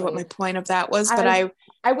not really sure what my point of that was, but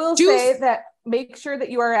I will say that make sure that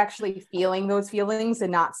you are actually feeling those feelings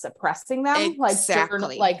and not suppressing them,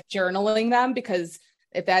 exactly. like journaling them, because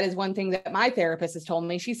if that is one thing that my therapist has told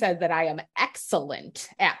me, she said that I am excellent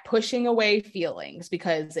at pushing away feelings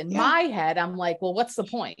because in my head, I'm like, well, what's the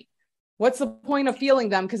point? What's the point of feeling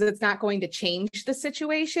them? Because it's not going to change the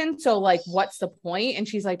situation. So like, what's the point? And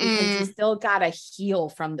she's like, because you still got to heal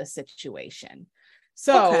from the situation.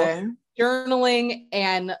 So journaling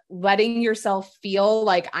and letting yourself feel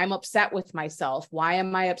like I'm upset with myself. Why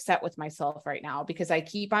am I upset with myself right now? Because I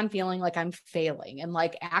keep on feeling like I'm failing, and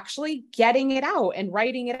like actually getting it out and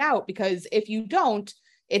writing it out. Because if you don't,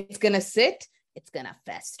 it's going to sit, it's going to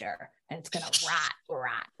fester, and it's going to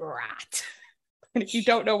rot. And if you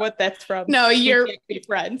don't know what that's from, no, you're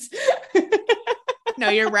friends. No,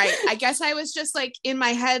 you're right. I guess I was just like in my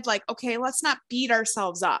head, like, okay, let's not beat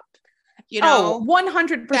ourselves up.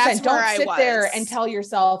 100%. Don't sit there and tell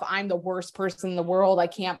yourself I'm the worst person in the world. I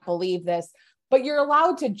can't believe this, but you're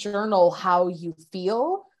allowed to journal how you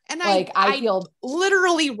feel. And like, I feel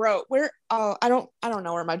literally wrote I don't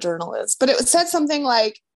know where my journal is, but it said something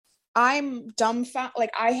like, I'm dumbfounded.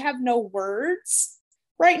 Like I have no words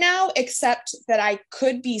right now, except that I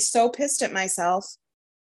could be so pissed at myself,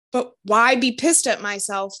 but why be pissed at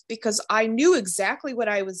myself? Because I knew exactly what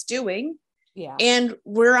I was doing. Yeah. And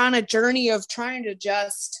we're on a journey of trying to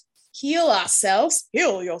just heal ourselves,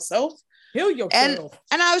 heal yourself. And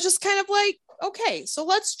I was just kind of like, okay, so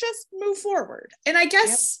let's just move forward. And I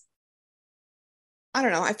guess I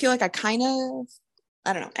don't know. I feel like I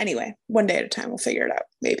don't know. Anyway, one day at a time, we'll figure it out.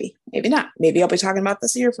 Maybe not. Maybe I'll be talking about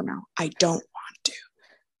this a year from now. I don't want to.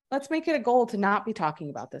 Let's make it a goal to not be talking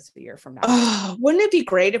about this a year from now. Oh, wouldn't it be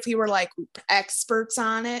great if we were like experts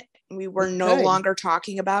on it and we were no longer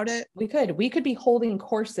talking about it? We could be holding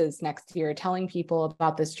courses next year, telling people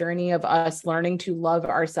about this journey of us learning to love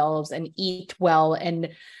ourselves and eat well and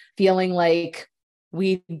feeling like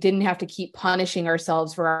we didn't have to keep punishing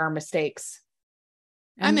ourselves for our mistakes.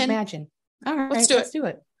 I'm in. Imagine. All right, let's do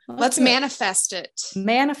it. Let's manifest it.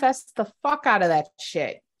 Manifest the fuck out of that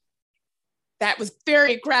shit. That was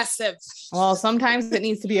very aggressive. Well, sometimes it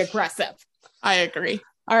needs to be aggressive. I agree.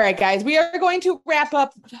 All right, guys, we are going to wrap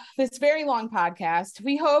up this very long podcast.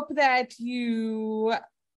 We hope that you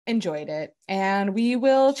enjoyed it, and we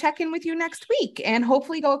will check in with you next week and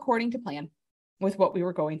hopefully go according to plan with what we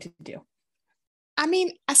were going to do. I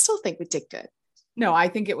mean, I still think we did good. No, I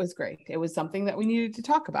think it was great. It was something that we needed to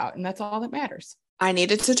talk about, and that's all that matters. I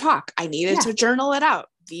needed to talk. I needed to journal it out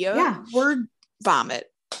via word vomit.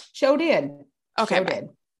 Show did. Okay, Show bye. did.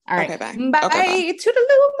 All right. Okay, bye. Bye. Okay, bye.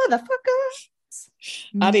 Toodaloo,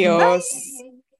 motherfuckers. Adios. Bye.